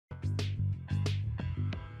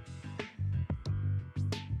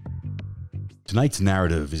Tonight's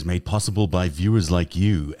narrative is made possible by viewers like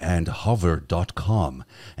you and Hover.com,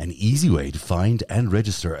 an easy way to find and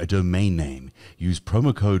register a domain name. Use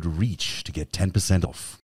promo code REACH to get 10%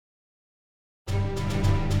 off.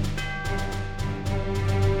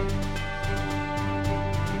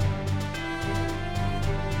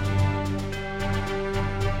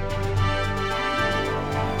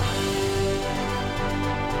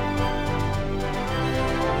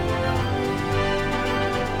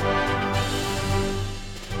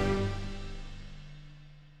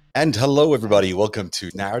 And hello, everybody. Welcome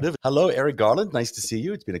to Narrative. Hello, Eric Garland. Nice to see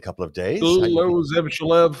you. It's been a couple of days. Hello, Zev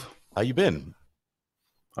Shalev. How you been?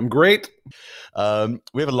 I'm great. We have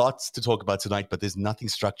a lot to talk about tonight, but there's nothing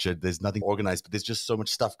structured. There's nothing organized, but there's just so much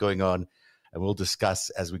stuff going on, and we'll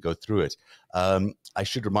discuss as we go through it. I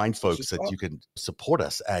should remind folks that you can support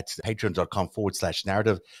us at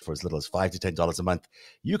patreon.com/narrative for as little as $5 to $10 a month.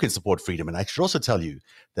 You can support freedom. And I should also tell you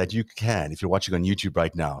that you can, if you're watching on YouTube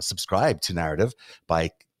right now, subscribe to Narrative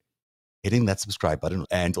by hitting that subscribe button,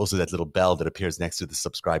 and also that little bell that appears next to the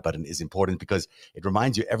subscribe button is important because it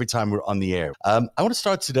reminds you every time we're on the air. I want to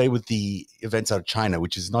start today with the events out of China,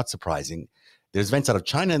 which is not surprising. There's events out of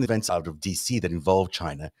China and events out of DC that involve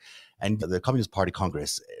China. And the Communist Party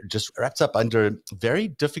Congress just wraps up under very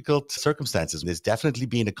difficult circumstances. There's definitely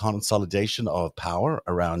been a consolidation of power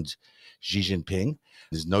around Xi Jinping.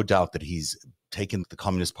 There's no doubt that he's taken the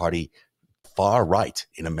Communist Party far right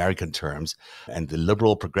in American terms, and the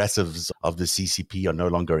liberal progressives of the CCP are no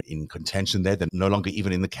longer in contention there. They're no longer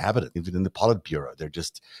even in the cabinet, even in the Politburo. They're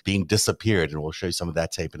just being disappeared, and we'll show you some of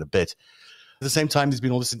that tape in a bit. At the same time, there's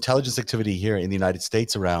been all this intelligence activity here in the United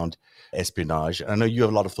States around espionage. And I know you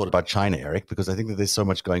have a lot of thought about China, Eric, because I think that there's so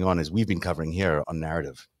much going on as we've been covering here on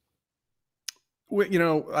Narrative. Well, you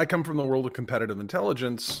know, I come from the world of competitive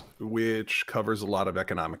intelligence, which covers a lot of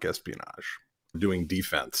economic espionage, doing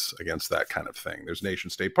defense against that kind of thing. There's nation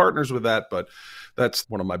state partners with that, but that's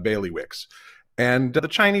one of my bailiwicks. And the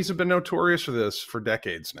Chinese have been notorious for this for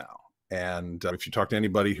decades now. And if you talk to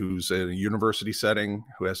anybody who's in a university setting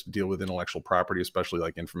who has to deal with intellectual property, especially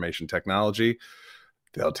like information technology,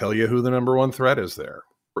 they'll tell you who the number one threat is there.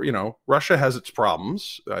 You know, Russia has its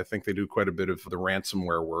problems. I think they do quite a bit of the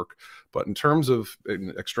ransomware work. But in terms of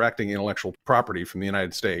extracting intellectual property from the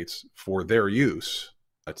United States for their use,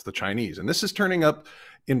 it's the Chinese. And this is turning up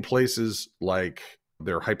in places like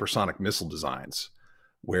their hypersonic missile designs,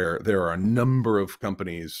 where there are a number of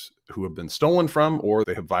companies who have been stolen from or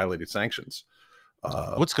they have violated sanctions.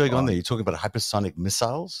 What's going on there? You're talking about hypersonic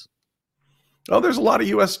missiles? Oh, there's a lot of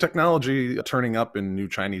U.S. technology turning up in new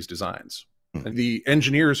Chinese designs. Mm-hmm. The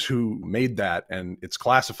engineers who made that, and it's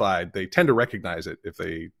classified, they tend to recognize it if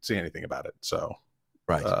they see anything about it. So,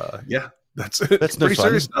 right. Yeah. That's pretty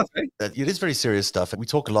serious stuff. Eh? It is very serious stuff. We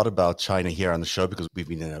talk a lot about China here on the show because we've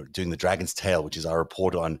been doing the Dragon's Tail, which is our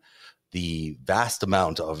report on the vast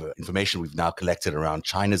amount of information we've now collected around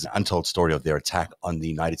China's untold story of their attack on the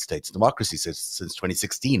United States democracy since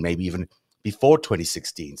 2016, maybe even before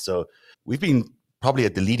 2016. So we've been probably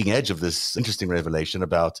at the leading edge of this interesting revelation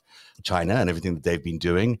about China and everything that they've been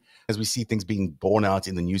doing. As we see things being borne out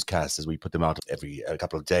in the newscasts as we put them out every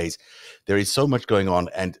couple of days, there is so much going on.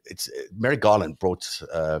 And it's Merrick Garland brought,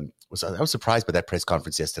 I was surprised by that press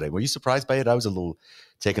conference yesterday. Were you surprised by it? I was a little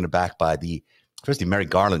taken aback by firstly,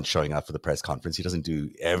 Merrick Garland showing up for the press conference. He doesn't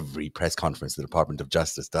do every press conference the Department of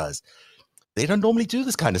Justice does. They don't normally do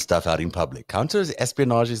this kind of stuff out in public.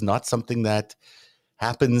 Counter-espionage is not something that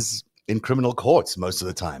happens in criminal courts most of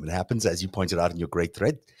the time. It happens, as you pointed out in your great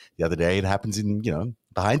thread the other day, it happens in,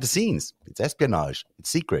 behind the scenes. It's espionage. It's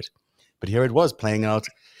secret. But here it was playing out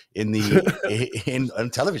on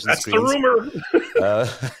television That's screens. The rumor.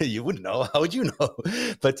 You wouldn't know. How would you know?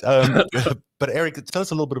 But Eric, tell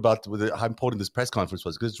us a little bit about how important this press conference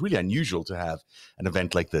was, because it's really unusual to have an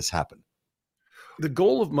event like this happen. The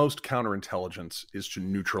goal of most counterintelligence is to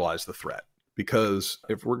neutralize the threat, because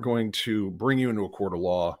if we're going to bring you into a court of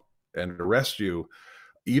law and arrest you,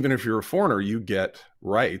 even if you're a foreigner, you get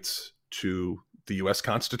rights to the U.S.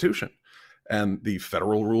 Constitution and the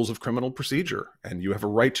federal rules of criminal procedure, and you have a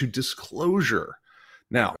right to disclosure.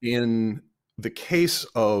 Now, in the case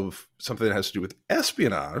of something that has to do with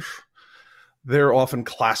espionage, there are often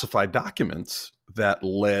classified documents that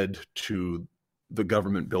led to the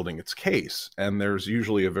government building its case. And there's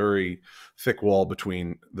usually a very thick wall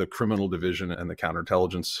between the criminal division and the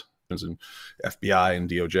counterintelligence and FBI and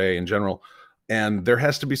DOJ in general. And there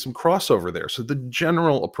has to be some crossover there. So the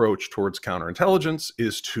general approach towards counterintelligence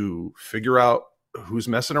is to figure out who's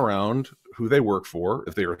messing around, who they work for,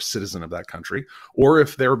 if they're a citizen of that country, or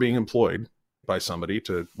if they're being employed by somebody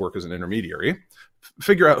to work as an intermediary,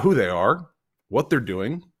 figure out who they are, what they're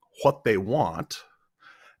doing, what they want,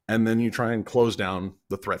 and then you try and close down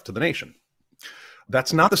the threat to the nation.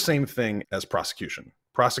 That's not the same thing as prosecution.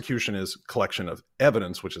 Prosecution is collection of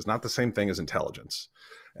evidence, which is not the same thing as intelligence.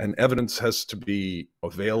 And evidence has to be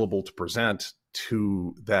available to present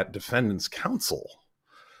to that defendant's counsel.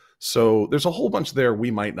 So there's a whole bunch there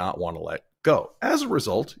we might not want to let go. As a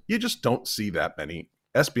result, you just don't see that many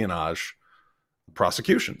espionage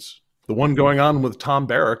prosecutions. The one going on with Tom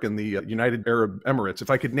Barrack in the United Arab Emirates, if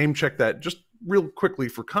I could name check that just real quickly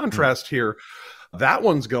for contrast here, that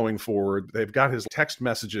one's going forward. They've got his text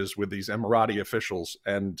messages with these Emirati officials,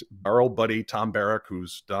 and our old buddy Tom Barrack,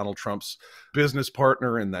 who's Donald Trump's business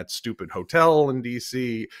partner in that stupid hotel in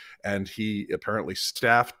DC, and he apparently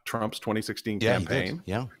staffed Trump's 2016 campaign.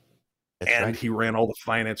 Yeah. And right. He ran all the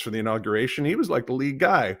finance for the inauguration. He was like the lead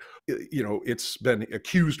guy. You know, it's been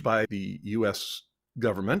accused by the U.S.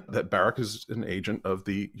 government that Barrack is an agent of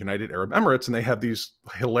the United Arab Emirates, and they have these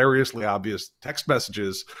hilariously obvious text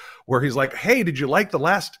messages where he's like, hey, did you like the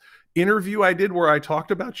last interview I did where I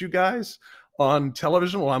talked about you guys on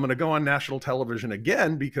television? Well, I'm going to go on national television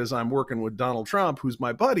again because I'm working with Donald Trump, who's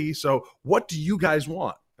my buddy. So what do you guys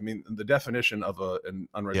want? I mean, the definition of an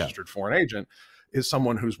unregistered foreign agent is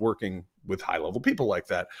someone who's working with high-level people like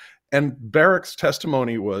that. And Barrack's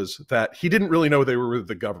testimony was that he didn't really know they were with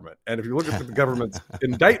the government. And if you look at the government's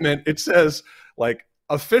indictment, it says, like,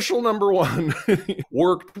 official number 1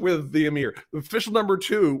 worked with the emir. Official number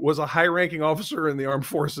 2 was a high-ranking officer in the armed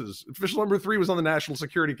forces. Official number 3 was on the National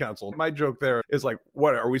Security Council. My joke there is like,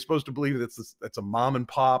 what, are we supposed to believe that's a mom and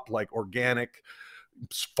pop, like, organic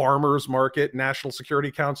farmers market, National Security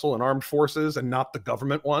Council, and armed forces, and not the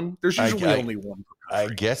government one? There's usually only one. I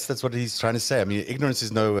guess that's what he's trying to say. I mean, ignorance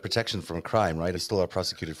is no protection from a crime, right? You still are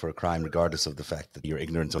prosecuted for a crime, regardless of the fact that you're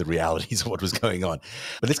ignorant of the realities of what was going on.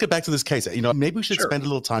 But let's get back to this case. You know, maybe we should spend a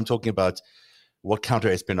little time talking about what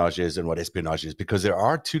counter-espionage is and what espionage is, because there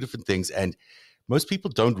are two different things. And most people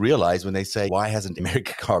don't realize when they say, why hasn't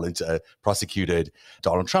Merrick Garland prosecuted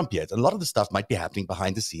Donald Trump yet? A lot of the stuff might be happening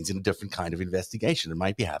behind the scenes in a different kind of investigation. It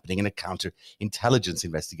might be happening in a counterintelligence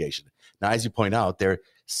investigation. Now, as you point out, they're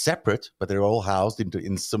separate, but they're all housed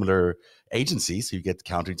in similar agencies. So you get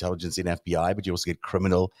counterintelligence in FBI, but you also get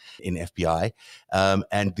criminal in FBI.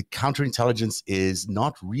 And the counterintelligence is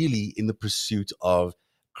not really in the pursuit of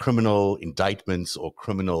criminal indictments or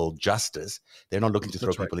criminal justice. They're not looking to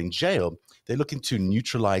throw people in jail. They're looking to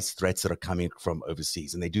neutralize threats that are coming from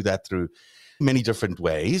overseas. And they do that through many different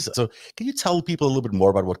ways. So can you tell people a little bit more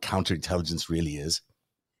about what counterintelligence really is?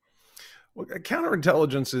 Well,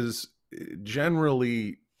 counterintelligence is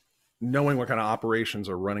generally knowing what kind of operations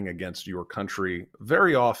are running against your country,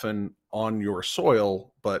 very often on your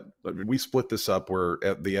soil. But we split this up where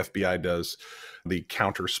the FBI does the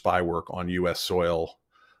counter spy work on U.S. soil,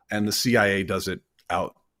 and the CIA does it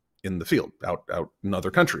out in the field, out in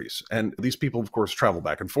other countries. And these people, of course, travel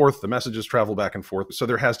back and forth. The messages travel back and forth. So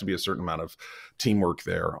there has to be a certain amount of teamwork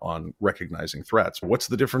there on recognizing threats. What's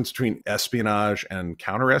the difference between espionage and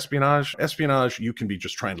counter-espionage? Espionage, you can be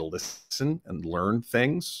just trying to listen and learn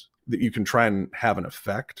things that you can try and have an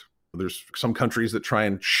effect. There's some countries that try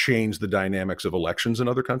and change the dynamics of elections in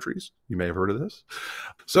other countries. You may have heard of this.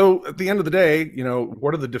 So at the end of the day, you know,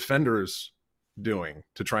 what are the defenders doing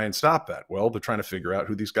to try and stop that? Well, they're trying to figure out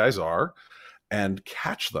who these guys are and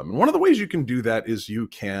catch them. And one of the ways you can do that is you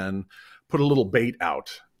can put a little bait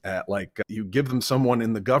out at, like, you give them someone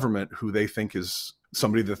in the government who they think is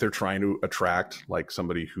somebody that they're trying to attract, like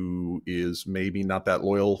somebody who is maybe not that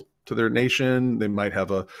loyal to their nation. They might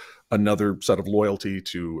have another set of loyalty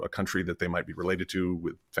to a country that they might be related to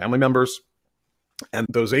with family members. And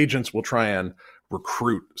those agents will try and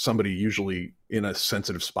recruit somebody, usually in a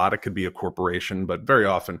sensitive spot. It could be a corporation, but very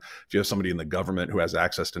often if you have somebody in the government who has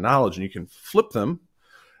access to knowledge and you can flip them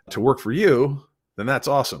to work for you, then that's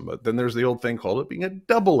awesome. But then there's the old thing called it being a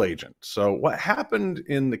double agent. So what happened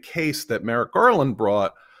in the case that Merrick Garland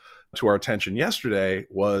brought to our attention yesterday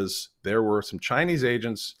was there were some Chinese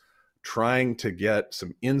agents trying to get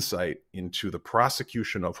some insight into the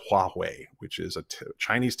prosecution of Huawei, which is a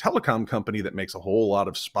Chinese telecom company that makes a whole lot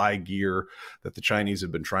of spy gear that the Chinese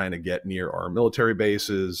have been trying to get near our military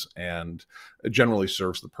bases, and generally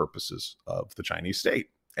serves the purposes of the Chinese state.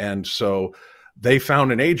 And so they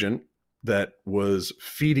found an agent that was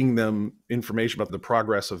feeding them information about the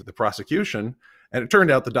progress of the prosecution. And it turned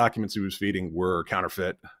out the documents he was feeding were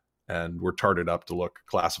counterfeit and were tarted up to look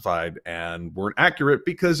classified and weren't accurate,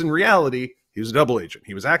 because in reality, he was a double agent.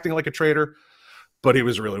 He was acting like a traitor, but he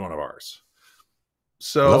was really one of ours.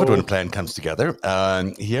 So I love it when a plan comes together.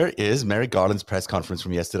 Here is Merrick Garland's press conference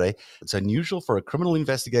from yesterday. It's unusual for a criminal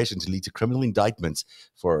investigation to lead to criminal indictments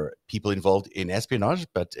for people involved in espionage,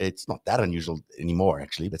 but it's not that unusual anymore,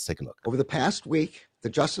 actually. Let's take a look. Over the past week, the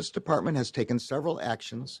Justice Department has taken several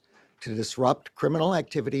actions to disrupt criminal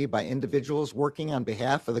activity by individuals working on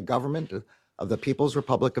behalf of the government of the People's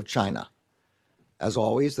Republic of China. As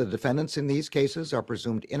always, the defendants in these cases are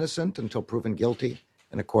presumed innocent until proven guilty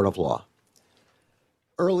in a court of law.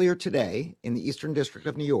 Earlier today, in the Eastern District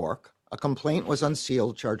of New York, a complaint was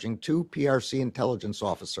unsealed charging 2 PRC intelligence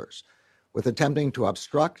officers with attempting to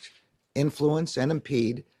obstruct, influence, and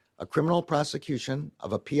impede a criminal prosecution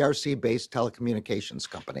of a PRC-based telecommunications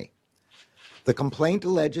company. The complaint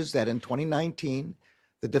alleges that in 2019,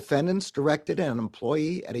 the defendants directed an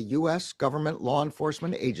employee at a U.S. government law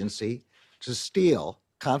enforcement agency to steal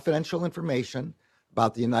confidential information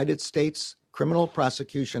about the United States criminal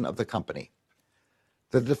prosecution of the company.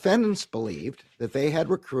 The defendants believed that they had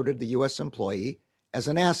recruited the U.S. employee as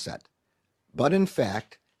an asset, but in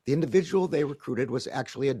fact, the individual they recruited was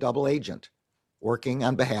actually a double agent working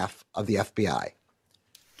on behalf of the FBI.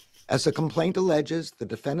 As the complaint alleges, the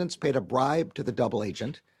defendants paid a bribe to the double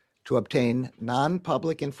agent to obtain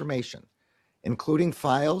non-public information, including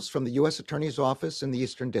files from the U.S. Attorney's Office in the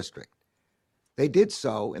Eastern District. They did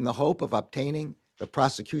so in the hope of obtaining the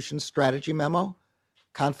prosecution's strategy memo,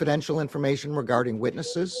 confidential information regarding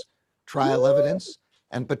witnesses, trial evidence,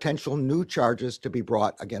 and potential new charges to be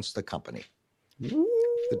brought against the company.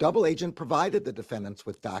 The double agent provided the defendants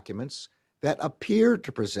with documents that appeared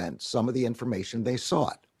to present some of the information they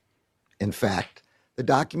sought. In fact, the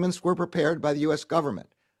documents were prepared by the U.S. government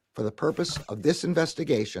for the purpose of this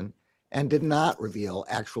investigation and did not reveal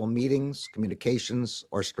actual meetings, communications,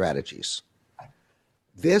 or strategies.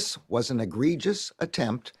 This was an egregious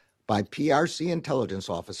attempt by PRC intelligence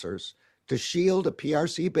officers to shield a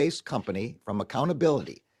PRC-based company from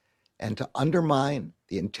accountability and to undermine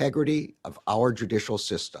the integrity of our judicial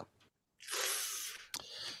system.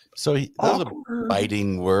 So those are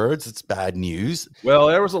biting words. It's bad news. Well,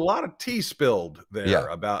 there was a lot of tea spilled there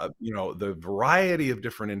about, the variety of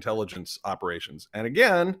different intelligence operations. And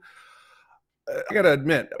again, I got to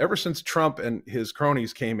admit, ever since Trump and his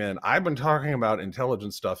cronies came in, I've been talking about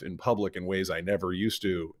intelligence stuff in public in ways I never used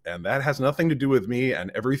to. And that has nothing to do with me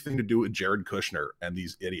and everything to do with Jared Kushner and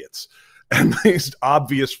these idiots and these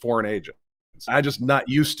obvious foreign agents. I'm just not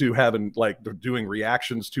used to having doing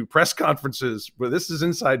reactions to press conferences, but this is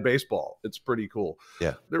inside baseball. It's pretty cool.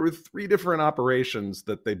 Yeah. There were 3 different operations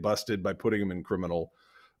that they busted by putting them in criminal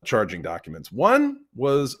charging documents. One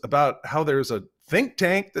was about how there's a think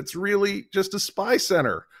tank that's really just a spy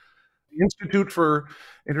center, the Institute for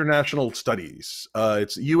International Studies.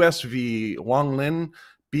 It's USV Wang Lin,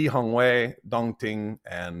 Bi Hongwei, Dong Ting,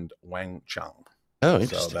 and Wang Chang. Oh,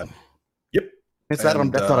 interesting. Yep. That's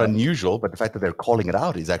not unusual, but the fact that they're calling it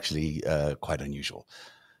out is actually quite unusual.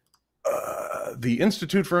 The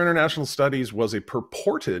Institute for International Studies was a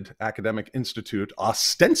purported academic institute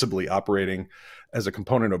ostensibly operating as a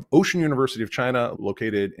component of Ocean University of China,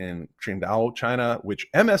 located in Qingdao, China, which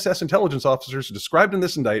MSS intelligence officers described in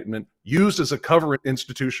this indictment used as a cover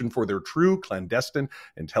institution for their true clandestine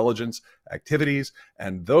intelligence activities.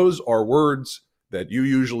 And those are words that you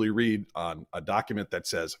usually read on a document that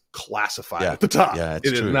says classified at the top. Yeah, it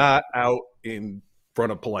true. Is not out in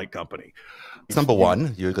front of polite company. It's number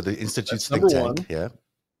one. You've got the Institute's think tank. Yeah.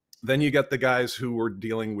 Then you got the guys who were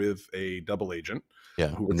dealing with a double agent. Yeah.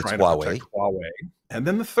 Who were trying to protect Huawei. And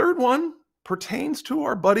then the third one pertains to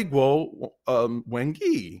our buddy Guo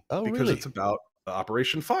Wengi. Oh, because really? It's about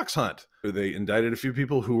Operation Fox Hunt. They indicted a few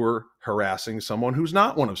people who were harassing someone who's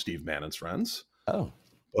not one of Steve Bannon's friends. Oh.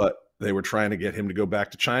 But they were trying to get him to go back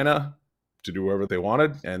to China to do whatever they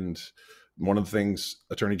wanted. And one of the things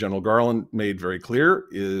Attorney General Garland made very clear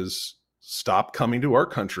is stop coming to our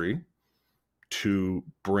country to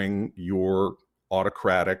bring your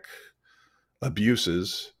autocratic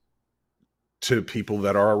abuses to people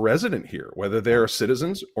that are resident here, whether they're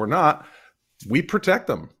citizens or not. We protect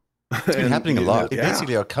them. It's been happening a lot. They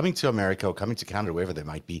basically are coming to America or coming to Canada, wherever they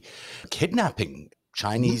might be, kidnapping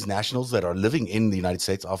Chinese nationals that are living in the United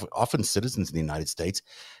States, often citizens in the United States,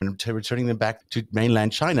 and returning them back to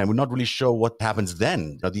mainland China. And we're not really sure what happens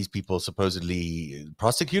then. Are these people supposedly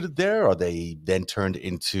prosecuted there? Or are they then turned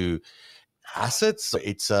into assets? So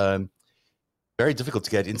it's very difficult to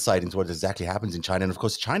get insight into what exactly happens in China. And of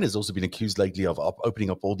course, China has also been accused lately of opening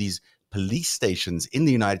up all these police stations in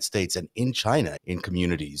the United States and in China in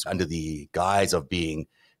communities under the guise of being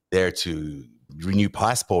there to renew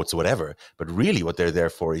passports or whatever. But really what they're there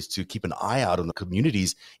for is to keep an eye out on the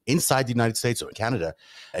communities inside the United States or Canada,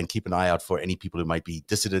 and keep an eye out for any people who might be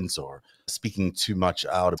dissidents or speaking too much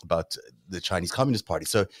out about the Chinese Communist Party.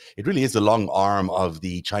 So it really is the long arm of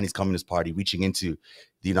the Chinese Communist Party reaching into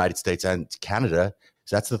the United States and Canada.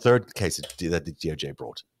 So that's the third case that the DOJ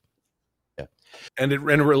brought. Yeah. And it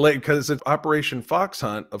relate because it's Operation Fox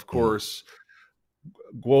Hunt, of course.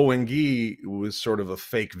 Guo Wengi was sort of a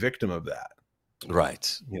fake victim of that.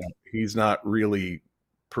 Right. He's not really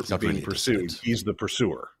being pursued. Dissident. He's the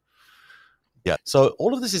pursuer. Yeah. So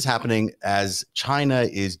all of this is happening as China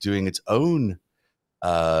is doing its own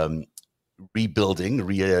rebuilding,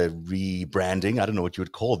 rebranding. I don't know what you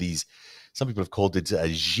would call these. Some people have called it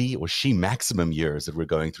Xi or Xi maximum years that we're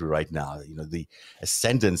going through right now. The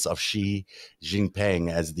ascendance of Xi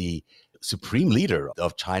Jinping as the supreme leader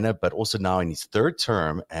of China, but also now in his third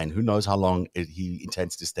term, and who knows how long he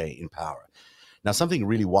intends to stay in power. Now, something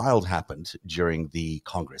really wild happened during the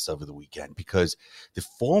Congress over the weekend, because the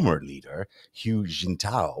former leader, Hu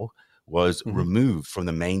Jintao, was removed from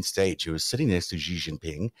the main stage. He was sitting next to Xi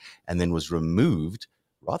Jinping and then was removed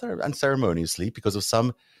rather unceremoniously because of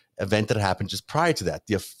some event that happened just prior to that.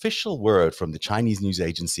 The official word from the Chinese news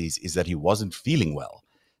agencies is that he wasn't feeling well.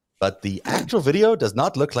 But the actual video does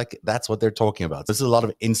not look like that's what they're talking about. This is a lot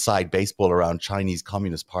of inside baseball around Chinese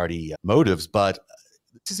Communist Party motives. But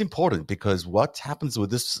this is important because what happens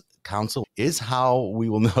with this council is how we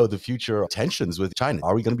will know the future tensions with China.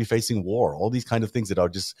 Are we going to be facing war? All these kind of things that are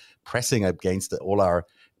just pressing against all our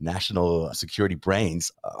national security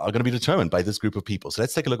brains are going to be determined by this group of people. So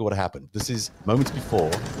let's take a look at what happened. This is moments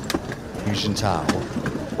before Hu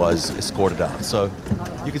Jintao was escorted out. So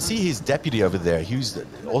you can see his deputy over there. He's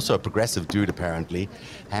also a progressive dude, apparently,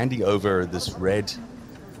 handing over this red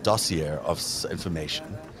dossier of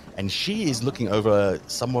information. And she is looking over,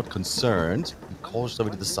 somewhat concerned. He calls over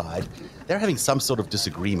to the side. They're having some sort of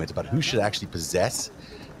disagreement about who should actually possess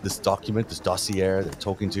this document, this dossier. They're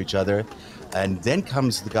talking to each other. And then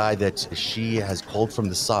comes the guy that she has called from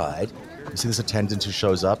the side. You see this attendant who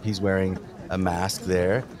shows up. He's wearing a mask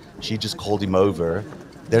there. She just called him over.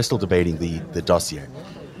 They're still debating the dossier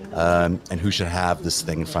and who should have this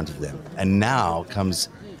thing in front of them. And now comes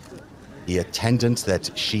the attendant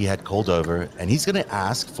that she had called over, and he's going to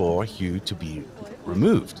ask for Hu to be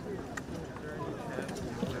removed.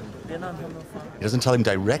 He doesn't tell him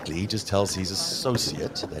directly. He just tells his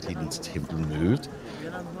associate that he needs him removed.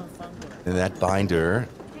 And that binder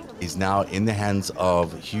is now in the hands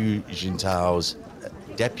of Hu Jintao's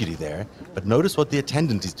deputy there. But notice what the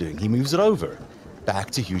attendant is doing. He moves it over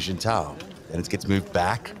back to Hu Jintao. Then it gets moved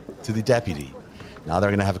back to the deputy. Now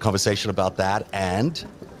they're going to have a conversation about that, and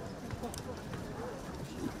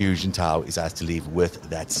Hu Jintao is asked to leave with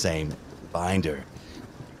that same binder.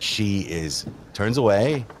 She turns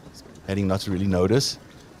away, heading not to really notice,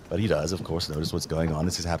 but he does, of course, notice what's going on.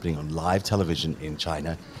 This is happening on live television in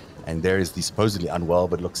China, and there is the supposedly unwell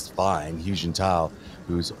but looks fine Hu Jintao,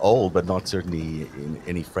 who's old but not certainly in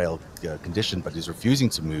any frail condition, but is refusing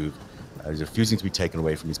to move. He's refusing to be taken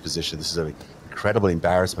away from his position. This is an incredible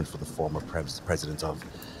embarrassment for the former president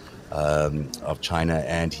of China,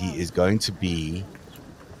 and he is going to be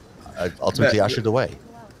ultimately ushered away.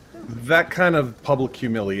 That kind of public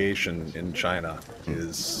humiliation in China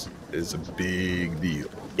is a big deal.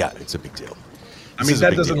 Yeah, it's a big deal. I mean,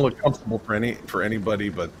 that doesn't look comfortable for anybody,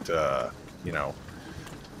 but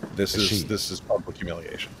this is public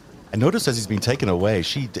humiliation. And notice as he's been taken away,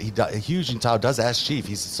 Hu Jintao does ask Xi if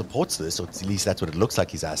he supports this, or at least that's what it looks like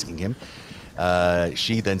he's asking him.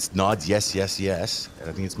 Xi then nods, yes. And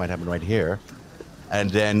I think this might happen right here. And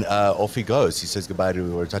then off he goes. He says goodbye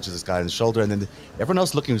to, or touches this guy on the shoulder. And then everyone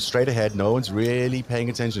else looking straight ahead. No one's really paying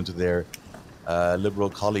attention to their liberal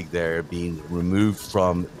colleague there being removed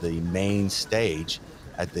from the main stage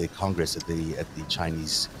at the Congress, at the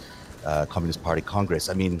Chinese Communist Party Congress.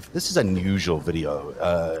 I mean, this is an unusual video.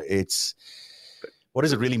 What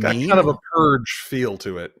does it really mean? Kind of a purge feel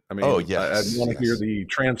to it. I mean, oh, yes, I want to hear the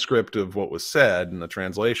transcript of what was said and the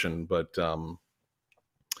translation, but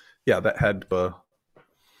that had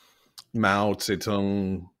Mao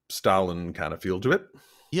Zedong, Stalin kind of feel to it.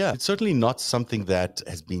 Yeah, it's certainly not something that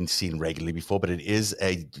has been seen regularly before, but it is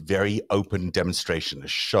a very open demonstration, a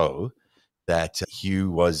show that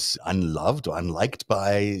Hu was unloved or unliked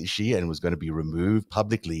by Xi and was going to be removed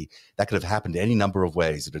publicly. That could have happened any number of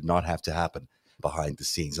ways. It did not have to happen behind the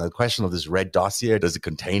scenes. Now, the question of this red dossier, does it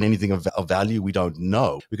contain anything of value? We don't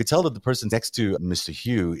know. We could tell that the person next to Mr.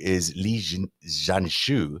 Hu is Li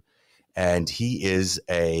Zhanshu, and he is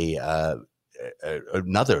a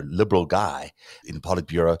another liberal guy in the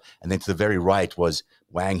Politburo. And then to the very right was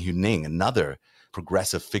Wang Huning, another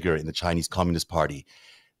progressive figure in the Chinese Communist Party.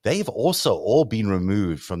 They've also all been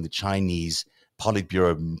removed from the Chinese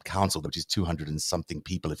Politburo Council, which is 200 and something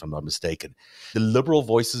people, if I'm not mistaken. The liberal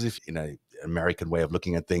voices, if in an American way of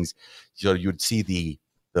looking at things, you'd see the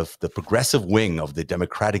progressive wing of the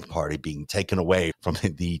Democratic Party being taken away from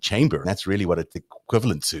the chamber. And that's really what it's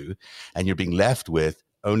equivalent to. And you're being left with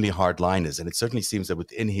only hardliners. And it certainly seems that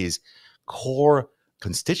within his core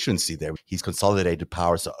constituency there, he's consolidated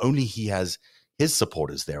power. So only he has his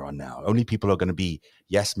supporters there on now. Only people are going to be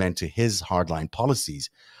yes men to his hardline policies,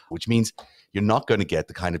 which means you're not going to get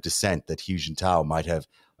the kind of dissent that Hu Jintao might have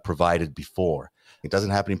provided before. It doesn't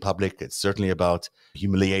happen in public. It's certainly about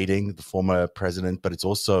humiliating the former president, but it's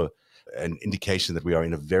also an indication that we are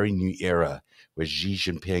in a very new era where Xi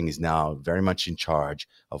Jinping is now very much in charge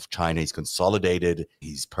of China. He's consolidated,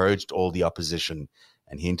 he's purged all the opposition,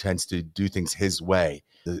 and he intends to do things his way.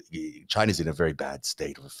 China's in a very bad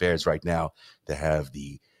state of affairs right now. They have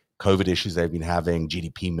the COVID issues they've been having,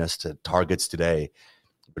 GDP missed targets today.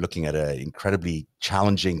 We're looking at an incredibly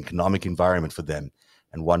challenging economic environment for them,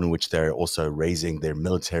 and one in which they're also raising their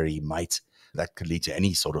military might. That could lead to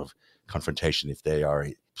any sort of confrontation if they are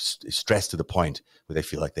stressed to the point where they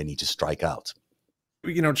feel like they need to strike out.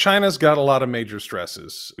 You know, China's got a lot of major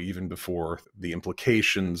stresses, even before the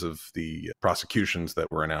implications of the prosecutions that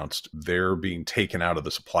were announced. They're being taken out of the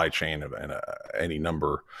supply chain of any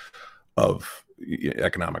number of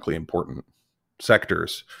economically important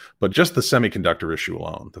sectors. But just the semiconductor issue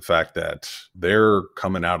alone, the fact that they're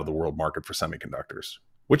coming out of the world market for semiconductors,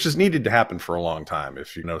 which has needed to happen for a long time.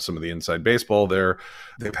 If you know some of the inside baseball there,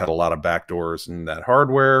 they've had a lot of backdoors in that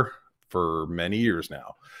hardware for many years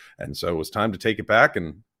now. And so it was time to take it back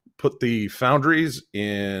and put the foundries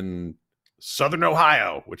in Southern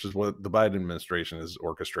Ohio, which is what the Biden administration is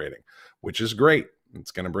orchestrating, which is great.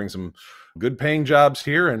 It's going to bring some good paying jobs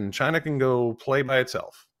here, and China can go play by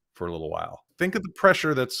itself for a little while. Think of the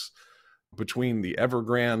pressure that's between the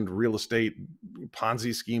Evergrande real estate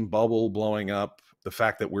Ponzi scheme bubble blowing up, the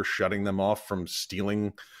fact that we're shutting them off from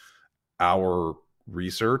stealing our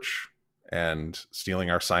research and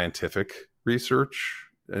stealing our scientific research,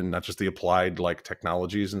 and not just the applied like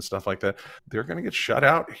technologies and stuff like that. They're going to get shut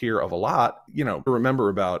out here of a lot. You know, remember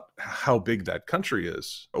about how big that country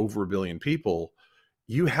is, over 1 billion people.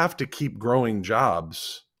 You have to keep growing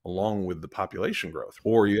jobs along with the population growth,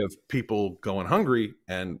 or you have people going hungry.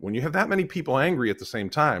 And when you have that many people angry at the same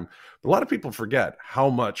time, a lot of people forget how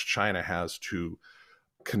much China has to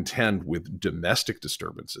contend with domestic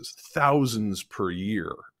disturbances, thousands per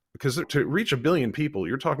year. Because to reach 1 billion people,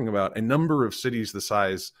 you're talking about a number of cities the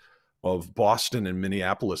size of Boston and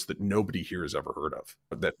Minneapolis that nobody here has ever heard of,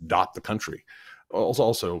 that dot the country.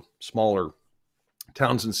 Also smaller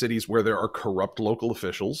towns and cities where there are corrupt local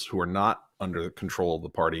officials who are not under the control of the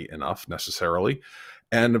party enough necessarily.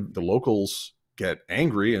 And the locals get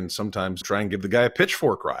angry and sometimes try and give the guy a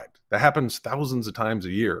pitchfork ride. That happens thousands of times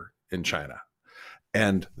a year in China.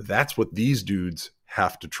 And that's what these dudes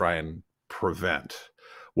have to try and prevent,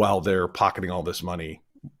 while they're pocketing all this money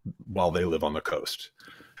while they live on the coast.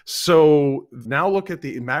 So now look at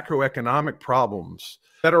the macroeconomic problems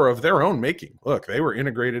that are of their own making. Look, they were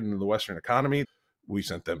integrated into the Western economy. We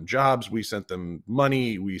sent them jobs, we sent them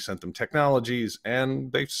money, we sent them technologies,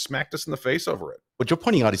 and they smacked us in the face over it. What you're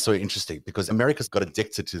pointing out is so interesting because America's got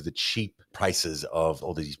addicted to the cheap prices of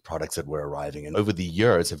all these products that were arriving, and over the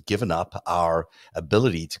years have given up our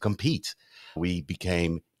ability to compete. We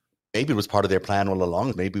became, maybe it was part of their plan all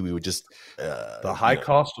along. Maybe we were just the high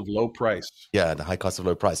cost of low price. Yeah, the high cost of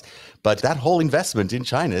low price. But that whole investment in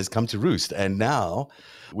China has come to roost. And now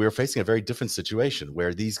we're facing a very different situation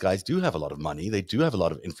where these guys do have a lot of money. They do have a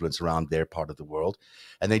lot of influence around their part of the world.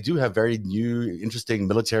 And they do have very new, interesting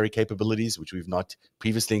military capabilities, which we've not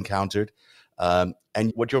previously encountered.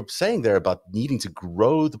 And what you're saying there about needing to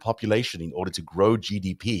grow the population in order to grow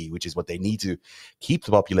GDP, which is what they need to keep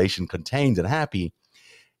the population contained and happy,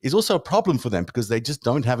 is also a problem for them because they just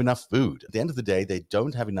don't have enough food. At the end of the day, they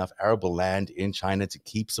don't have enough arable land in China to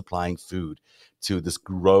keep supplying food to this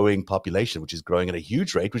growing population, which is growing at a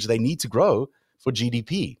huge rate, which they need to grow for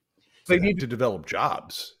GDP. They need to develop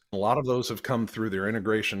jobs. A lot of those have come through their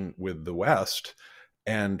integration with the West,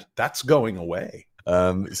 and that's going away.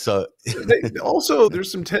 So also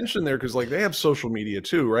there's some tension there because like they have social media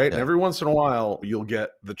too, right? Yeah. And every once in a while, you'll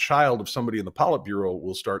get the child of somebody in the Politburo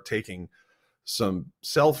will start taking some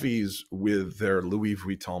selfies with their Louis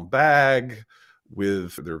Vuitton bag,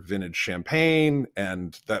 with their vintage champagne,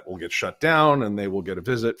 and that will get shut down and they will get a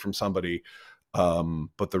visit from somebody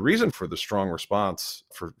But the reason for the strong response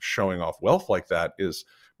for showing off wealth like that is,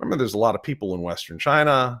 remember, there's a lot of people in Western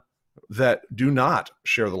China that do not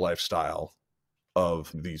share the lifestyle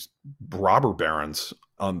of these robber barons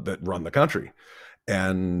that run the country.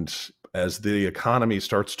 And as the economy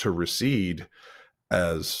starts to recede,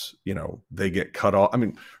 as they get cut off. I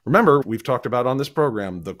mean, remember, we've talked about on this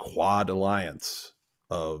program the Quad Alliance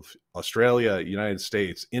of Australia, United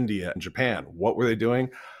States, India, and Japan. What were they doing?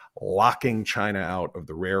 Locking China out of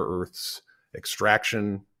the rare earths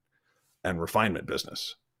extraction and refinement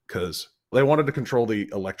business, because they wanted to control the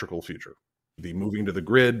electrical future, the moving to the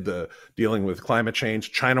grid, the dealing with climate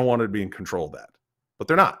change. China wanted to be in control of that, but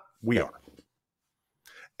they're not. We are.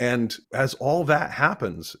 And as all that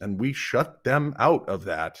happens and we shut them out of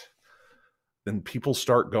that, then people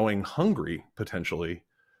start going hungry potentially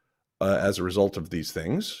as a result of these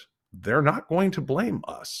things. They're not going to blame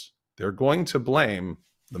us. They're going to blame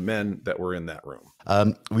the men that were in that room.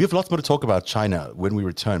 We have lots more to talk about China when we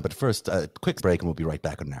return, but first, a quick break and we'll be right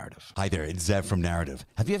back on Narrative. Hi there, it's Zev from Narrative.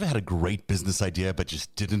 Have you ever had a great business idea but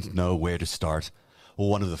just didn't know where to start? Well,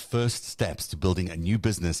 one of the first steps to building a new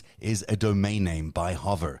business is a domain name by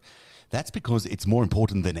Hover. That's because it's more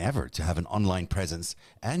important than ever to have an online presence,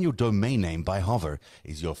 and your domain name by Hover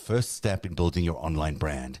is your first step in building your online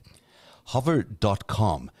brand.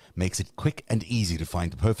 Hover.com makes it quick and easy to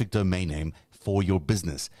find the perfect domain name for your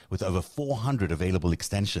business with over 400 available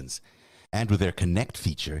extensions. And with their Connect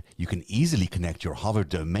feature, you can easily connect your Hover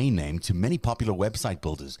domain name to many popular website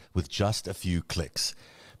builders with just a few clicks.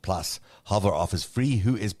 Plus, Hover offers free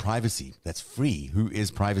Who Is Privacy. That's free Who Is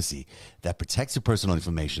Privacy that protects your personal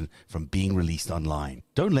information from being released online.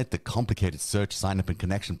 Don't let the complicated search, sign-up, and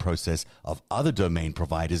connection process of other domain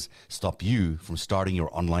providers stop you from starting your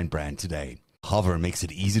online brand today. Hover makes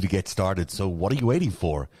it easy to get started, so what are you waiting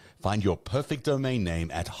for? Find your perfect domain name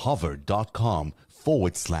at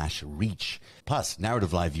hover.com/reach. Plus,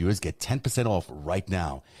 Narrative Live viewers get 10% off right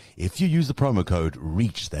now if you use the promo code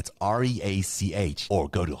REACH, that's REACH, or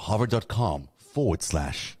go to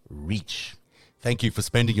hover.com/reach. Thank you for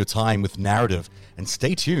spending your time with Narrative, and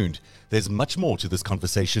stay tuned. There's much more to this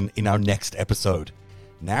conversation in our next episode.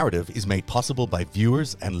 Narrative is made possible by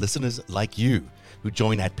viewers and listeners like you who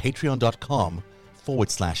join at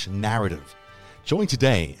patreon.com/narrative. Join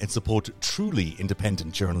today and support truly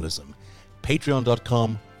independent journalism.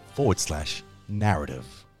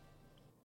 Patreon.com/narrative.